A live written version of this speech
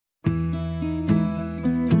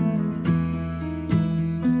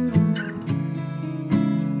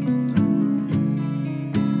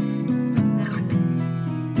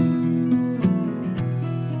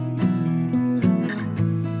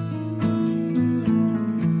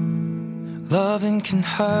Loving can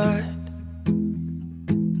hurt.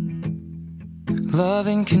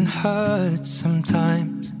 Loving can hurt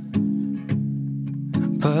sometimes,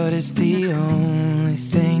 but it's the only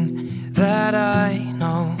thing that I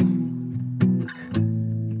know.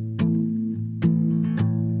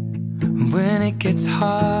 When it gets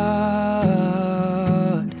hard,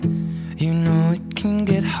 you know it can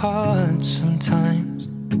get hard sometimes.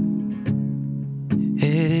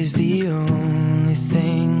 It is the only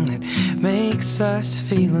thing that makes us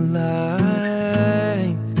feel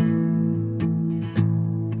alive.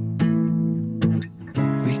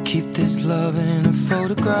 We keep this love in a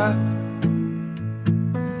photograph.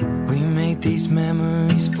 We make these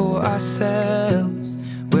memories for ourselves,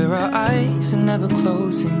 where our eyes are never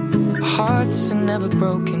closing, our hearts are never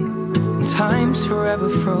broken, and time's forever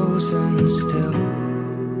frozen still.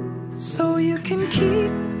 So you can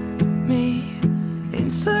keep me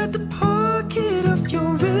inside the pocket of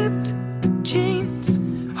your ripped jeans,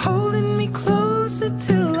 holding me closer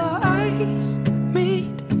till our eyes meet.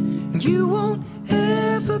 You won't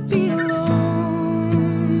ever be alone.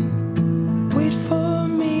 Wait for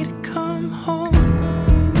me to come home.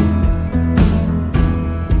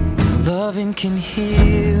 Loving can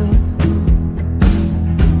heal.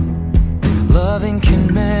 Loving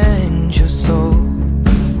can mend your soul.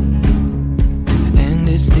 And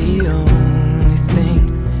it's the only thing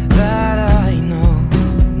that I know.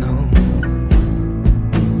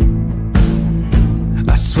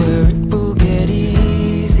 I swear it will get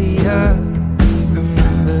easier.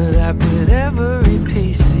 Remember that with every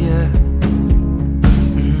piece of you.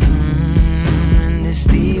 And it's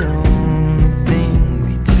the only thing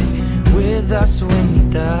we take with us when you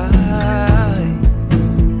die.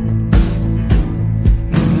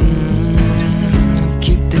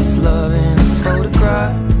 Keep this love in its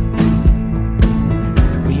photograph.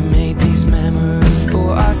 We made these memories for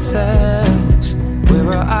ourselves, where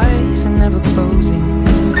our eyes are never closing,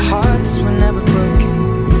 our hearts were never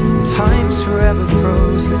broken, time's forever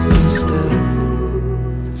frozen still.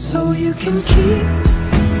 So you can keep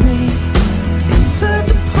me inside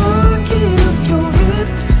the pocket of your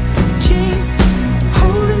ripped jeans,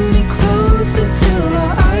 holding me closer till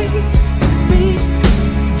our eyes meet.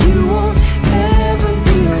 You won't ever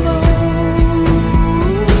be alone.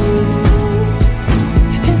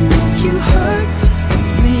 And if you hurt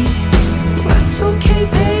me, that's okay,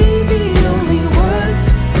 baby. Only words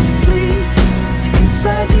bleed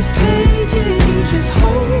inside these pages. You just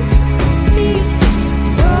hold me.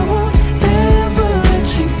 I won't ever let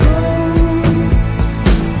you go.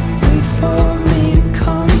 Wait for me to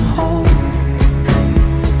come home.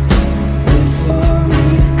 Wait for me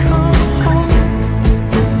to come home.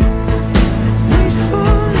 Wait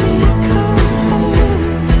for me to come home.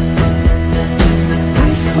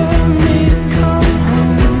 Wait for me to come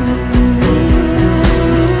home.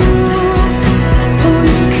 Oh,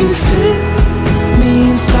 you can fit me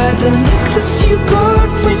inside the necklace you got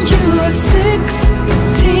when you were 16,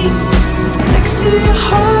 next to your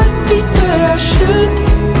heartbeat where I should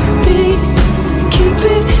be. Keep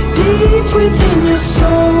it deep within your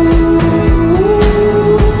soul.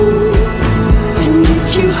 And if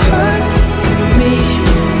you hurt me,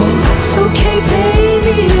 well, that's okay,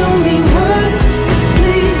 baby. Only words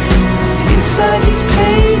bleed inside these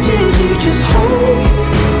pages. You just hold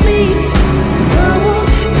me. I won't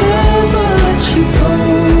ever let you go.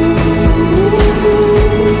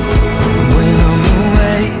 When I'm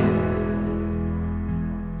away,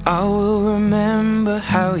 I will remember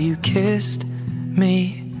how you kissed me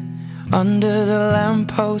under the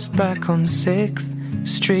lamppost back on 6th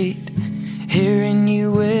Street, hearing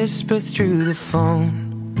you whisper through the phone.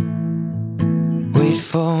 Wait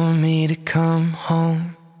for me to come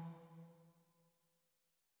home.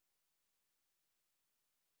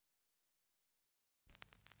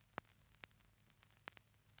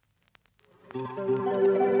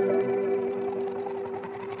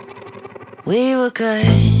 We were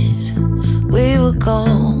good, we were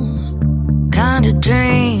gold, kind of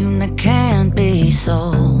dream that can't be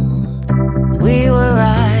sold. We were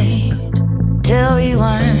right till we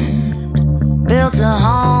weren't, built a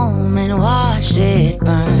home and watched it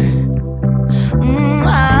burn.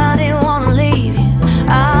 I didn't wanna leave you,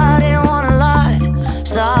 I didn't wanna lie.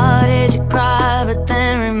 Started to cry, but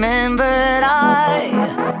then remembered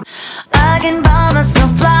I can buy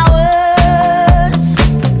myself flowers,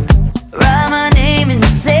 write my name in the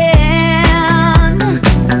sand,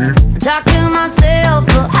 talk to myself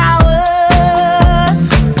for hours,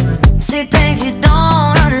 see things you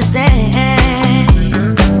don't understand.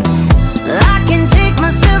 I can take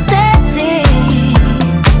myself dancing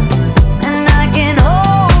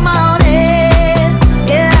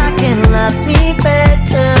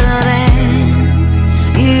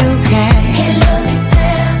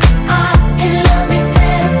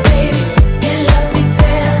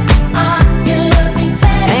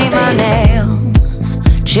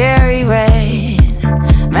cherry red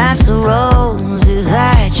match the roses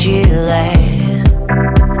that you laid.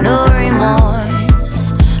 No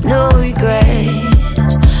remorse, no regret,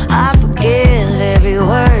 I forgive every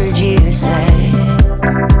word you say.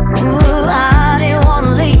 Ooh, I didn't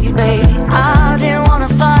wanna leave you, baby, I didn't wanna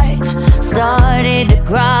fight. Started to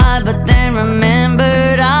cry, but then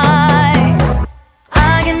remembered I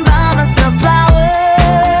can buy myself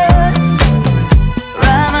flowers,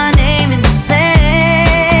 write my name in the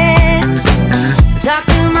sand, talk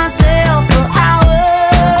to myself for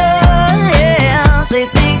hours, yeah, say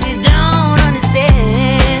things you don't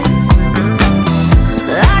understand.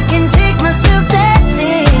 I can take myself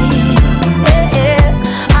dancing, yeah,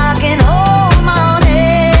 I can hold my own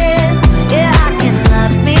hand, yeah, I can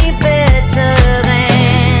love me better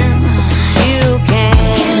than you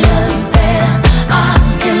can. Can love me better, I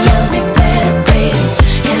can love me better, baby.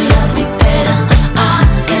 Can love me better, I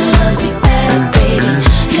can love me better, baby.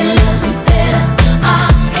 Can love me better, I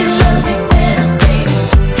can love me better, baby.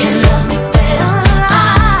 Can love me better,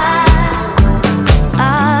 I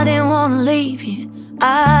didn't wanna leave you, I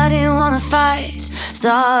didn't wanna fight.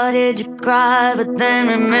 Started to cry, but then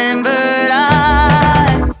remembered I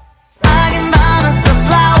can buy myself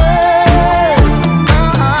flowers,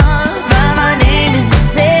 write my name in the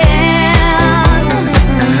sand,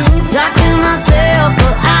 talk to myself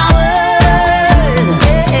for hours,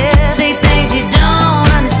 yeah, say things you don't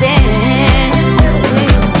understand.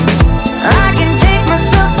 I can take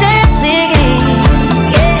myself dancing,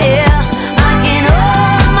 yeah, I can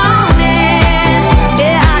hold my own hand,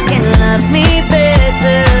 yeah, I can love me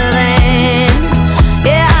better than,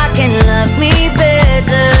 yeah, I can love me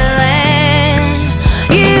better than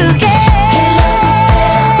you can.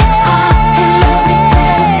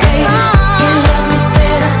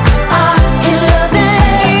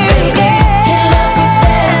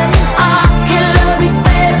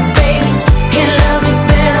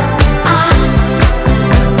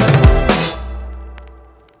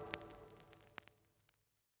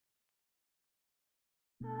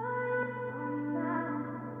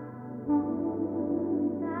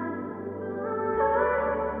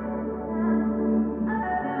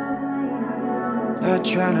 Not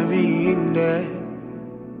tryna be in there,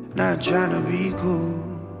 not tryna be cool,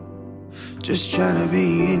 just tryna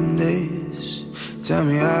be in this. Tell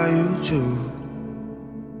me how you do.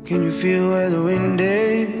 Can you feel where the wind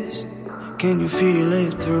is? Can you feel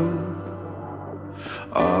it through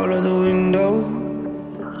all of the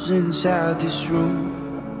windows inside this room?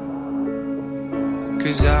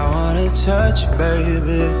 'Cause I wanna touch you,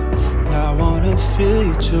 baby, and I wanna feel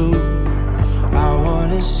you too. I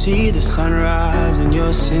wanna see the sunrise and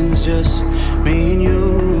your sins, just me and you.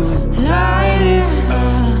 Light it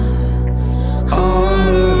up on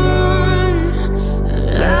the run,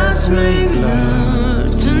 let's make love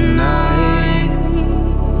tonight.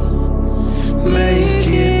 Make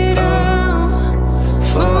it up,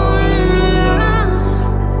 fall in love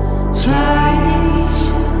twice.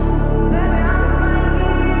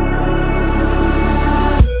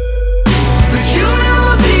 But you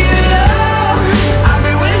never be alone. I've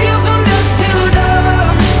been with you from dusk till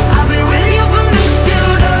dawn. I've been with you from dusk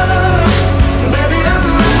till dawn. Baby, I'm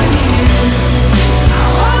right here. I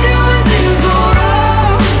want you when things go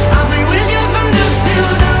wrong. I've been with you from dusk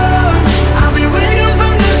till dawn. I've been with you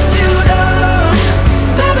from dusk till dawn.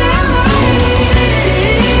 Baby, I'm right here.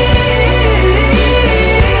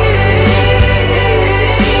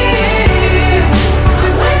 I've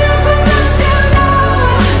been with you from dusk till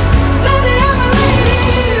dawn. Baby, I'm right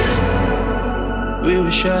here. We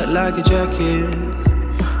were shut like a jacket,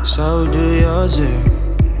 so do yours.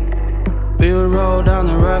 We would roll down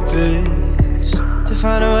the rapids to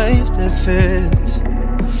find a wave that fits.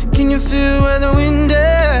 Can you feel where the wind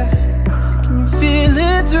is? Can you feel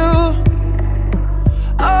it through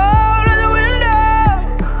all of the windows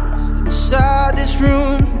inside this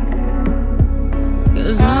room?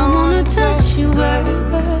 'Cause I wanna touch you, baby,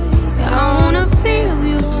 I wanna feel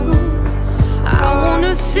you too. I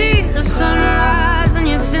wanna see the sunrise and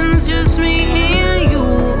your sins, just me and you.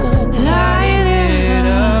 Light it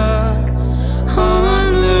up on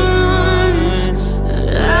the run,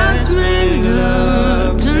 let's make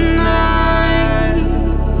love tonight.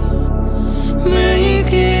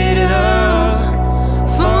 Make it up,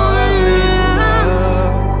 fall in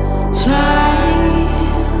love, try.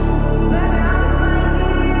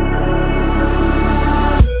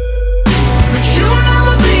 But you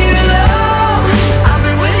never be alone. I've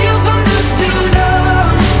been with you from dusk till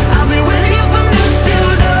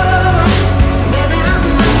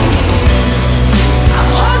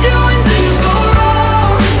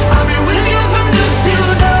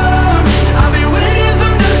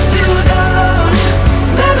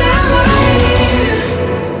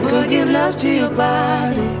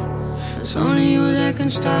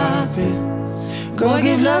stop it. Go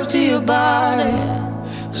give love to your body.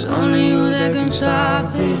 It's only you that can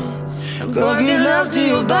stop it. Go give love to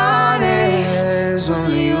your body. It's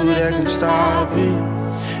only you that can stop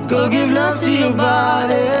it. Go give love to your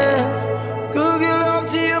body. Go give love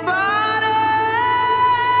to your body.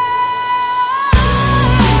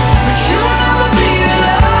 But you'll never be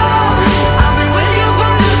alone. I'll be with you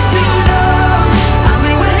from dusk till dawn. I'll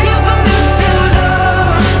be with you from dusk till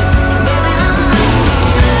dawn. Baby,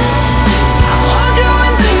 I want you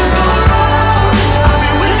when things go wrong. I'll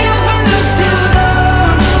be with you from dusk till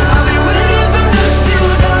dawn. I'll be with you from dusk till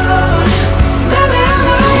dawn. Baby, I'm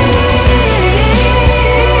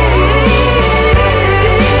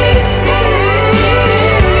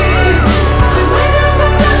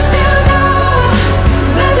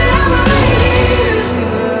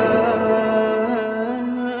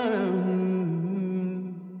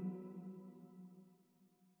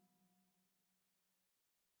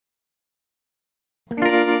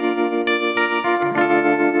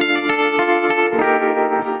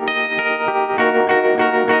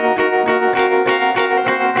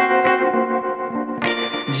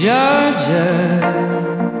Georgia,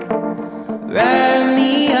 wrap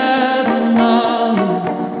me up in all you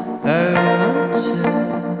want you.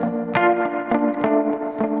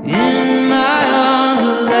 In my arms,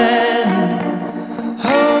 will let me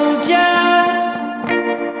hold ya.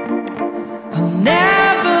 I'll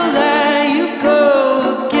never let you go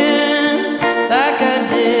again like I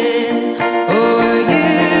did or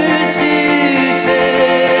used to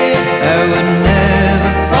say. I would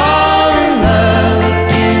never fall in love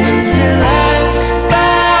again until I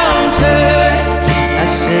found her. I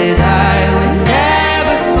said I would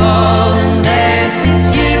never fall unless it's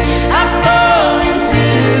you I fall into.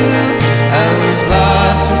 I was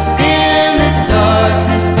lost within the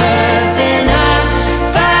darkness, but then I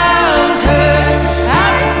found her.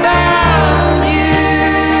 I found you.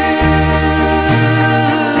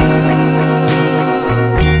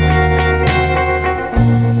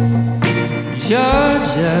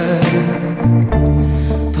 Georgia,